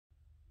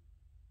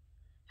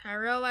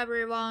Hello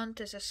everyone,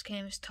 this is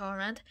Kim's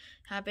Torrent,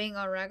 having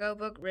a Lego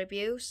book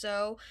review.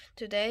 So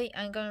today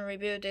I'm gonna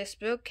review this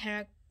book,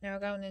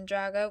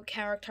 Ninjago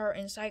Character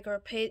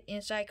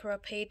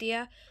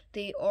Encyclopedia,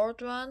 the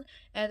old one,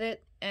 and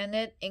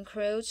it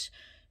includes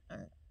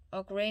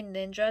a Green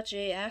Ninja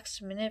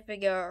GX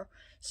minifigure.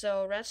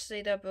 So let's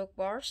see the book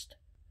first.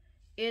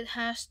 It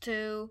has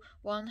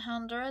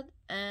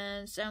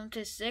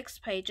 176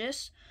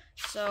 pages.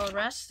 So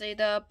let's see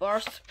the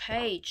first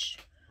page.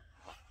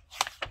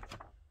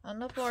 On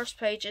the first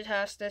page, it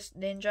has this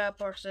ninja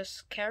versus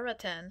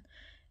skeleton,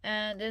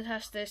 and it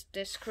has this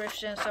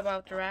descriptions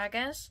about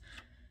dragons,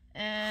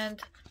 and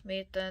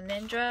meet the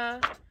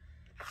ninja,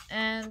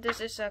 and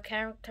this is a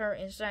character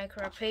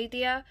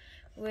encyclopedia,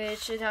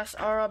 which it has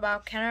all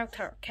about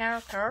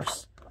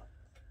characters.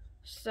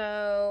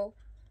 So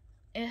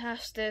it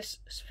has this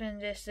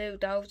Spinjitzu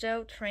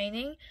dojo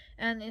training,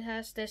 and it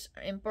has this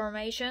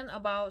information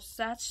about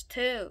sets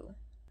too.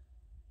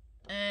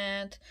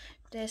 And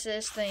this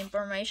is the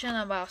information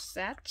about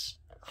sets.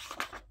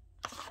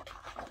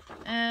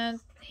 And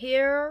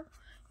here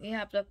we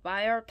have the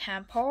fire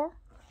temple.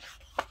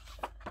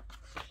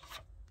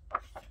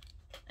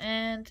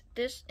 And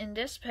in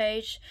this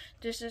page,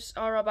 this is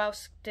all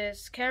about the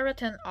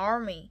skeleton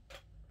army.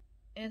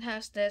 It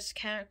has this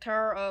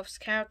character of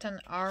skeleton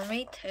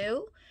army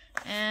too,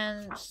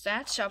 and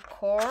sets of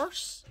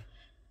course.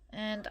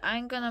 And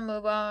I'm gonna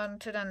move on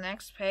to the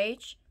next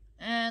page.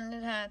 And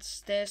it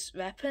has this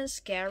weapons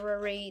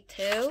gallery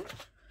too,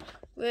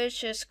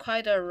 which is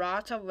quite a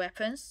lot of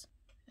weapons.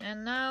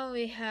 And now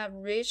we have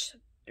reached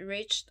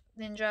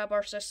Ninja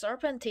vs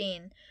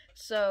Serpentine.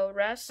 So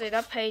let's see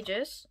the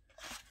pages.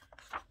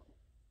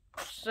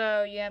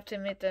 So you have to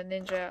meet the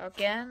ninja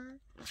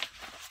again.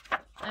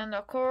 And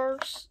of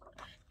course,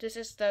 this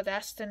is the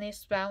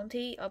Destiny's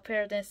Bounty,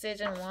 appeared in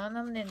season 1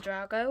 of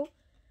Ninjago.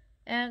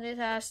 And it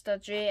has the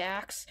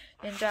GX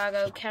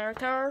Ninjago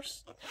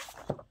characters.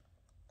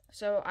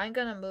 So I'm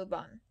gonna move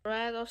on.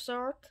 Red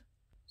Assault.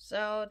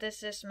 So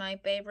this is my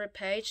favorite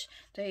page,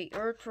 the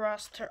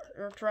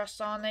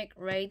ultrasonic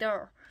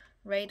radar.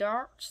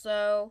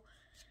 So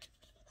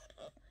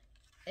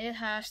it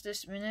has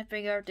this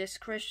minifigure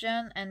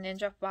description and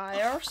ninja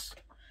fires.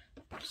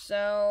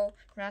 So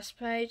last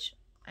page,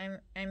 I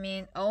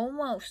mean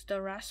almost the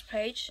last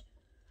page,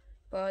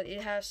 but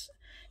it has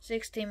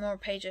 60 more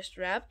pages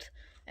left,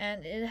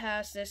 and it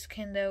has this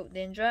Kindle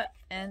Ninja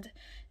and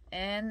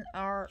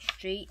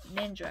NRG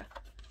Ninja.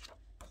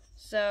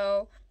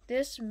 So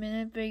this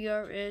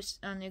minifigure is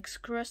an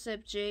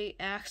exclusive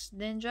GX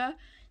Ninja.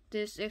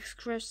 This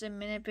exclusive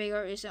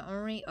minifigure is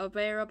only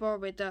available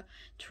with the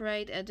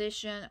trade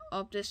edition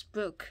of this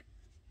book.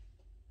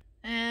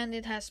 And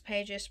it has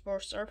pages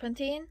for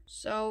Serpentine.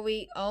 So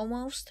we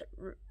almost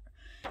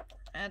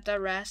at the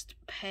last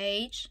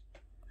page.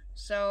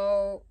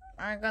 So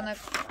I'm gonna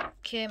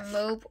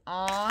move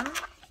on.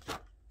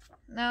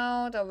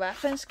 Now the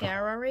weapons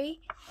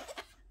gallery,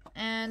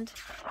 and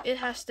it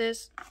has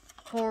this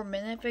whole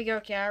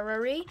minifigure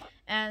gallery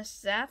and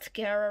set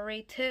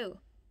gallery too.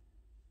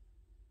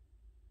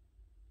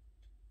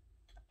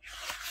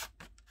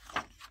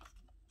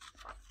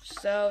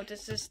 So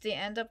this is the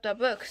end of the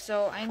book.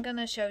 So I'm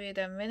gonna show you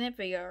the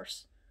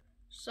minifigures.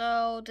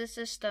 So this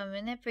is the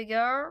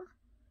minifigure.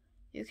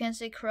 You can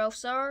see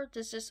closer.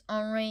 This is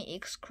only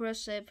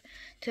exclusive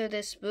to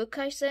this book,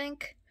 I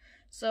think.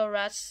 So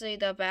let's see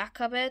the back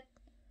of it.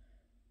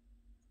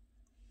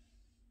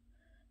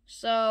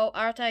 So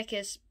I'll take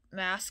his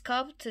mask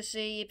up to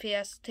see if he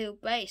is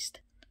tooth-based.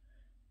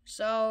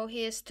 So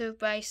he is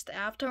tooth-based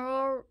after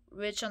all,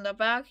 which on the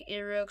back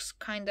it looks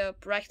kind of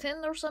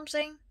brightened or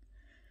something.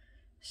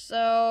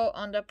 So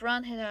on the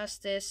front it has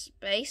this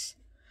base.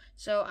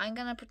 So I'm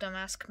gonna put the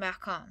mask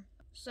back on.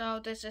 So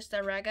this is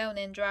the Lego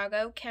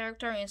Ninjago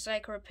Character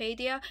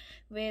Encyclopedia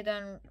with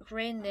a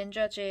Green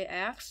Ninja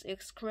GX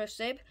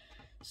exclusive.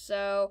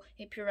 So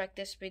if you like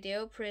this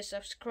video, please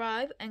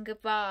subscribe and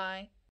goodbye.